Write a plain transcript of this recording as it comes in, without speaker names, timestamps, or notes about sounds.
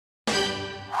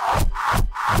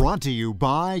Brought to you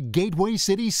by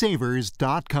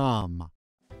GatewayCitySavers.com.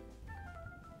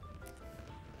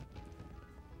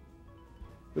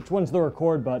 Which one's the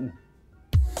record button?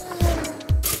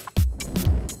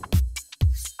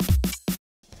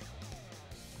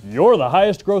 You're the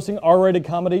highest grossing R-rated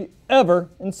comedy ever,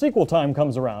 and sequel time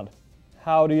comes around.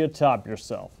 How do you top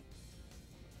yourself?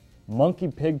 Monkey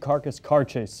pig carcass car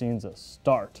chase scene's a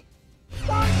start.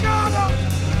 I got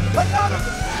him! I got him!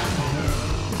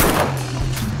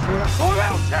 Hold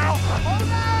out, Cal!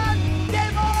 Hold on!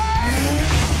 Game over!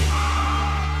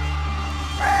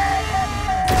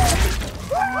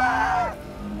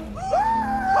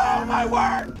 Oh my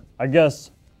word! I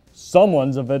guess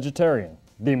someone's a vegetarian.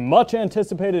 The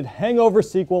much-anticipated Hangover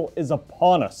sequel is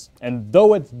upon us, and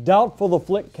though it's doubtful the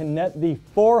flick can net the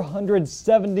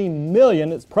 $470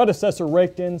 million its predecessor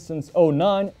raked in since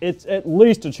 '09, it's at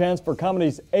least a chance for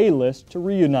comedy's A-list to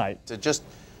reunite. To just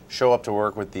show up to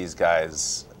work with these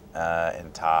guys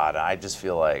and Todd, I just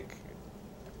feel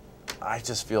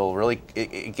really,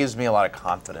 it gives me a lot of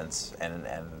confidence and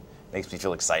makes me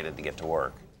feel excited to get to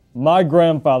work. My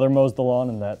grandfather mows the lawn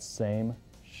in that same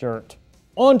shirt.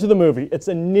 On to the movie. It's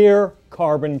a near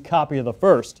carbon copy of the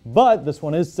first, but this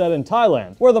one is set in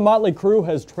Thailand, where the motley crew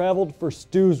has traveled for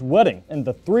Stu's wedding, and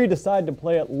the three decide to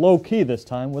play it low-key this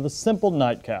time with a simple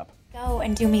nightcap. Go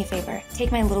and do me a favor.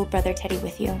 Take my little brother Teddy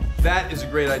with you. That is a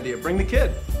great idea. Bring the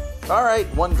kid. All right,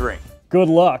 one drink. Good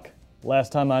luck.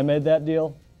 Last time I made that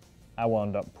deal, I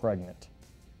wound up pregnant.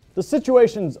 The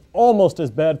situation's almost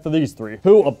as bad for these three,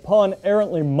 who, upon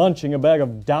errantly munching a bag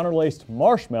of downer-laced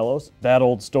marshmallows, that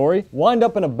old story, wind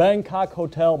up in a Bangkok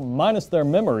hotel minus their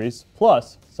memories,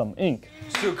 plus some ink.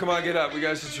 Stu, come on, get up. We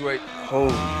gotta situate.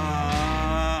 Oh.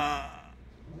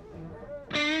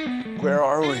 Where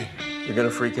are we? You're gonna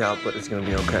freak out, but it's gonna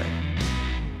be okay.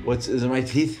 Is it my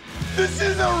teeth? This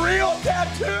is a real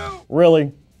tattoo! Really,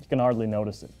 you can hardly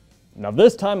notice it. Now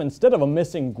this time, instead of a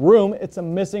missing groom, it's a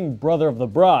missing brother of the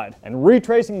bride, and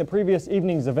retracing the previous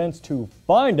evening's events to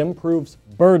find him proves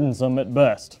burdensome at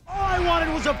best. All I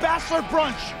wanted was a bachelor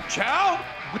brunch! Chow?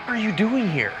 What are you doing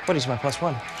here? Buddy's my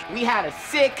 +1. We had a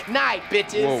sick night,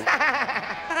 bitches.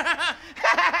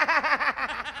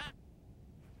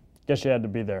 Guess you had to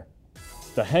be there.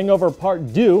 The Hangover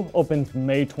Part 2 opens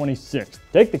May 26th.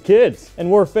 Take the kids!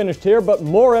 And we're finished here, but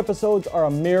more episodes are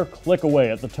a mere click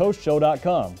away at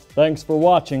thetoastshow.com. Thanks for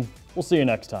watching. We'll see you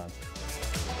next time.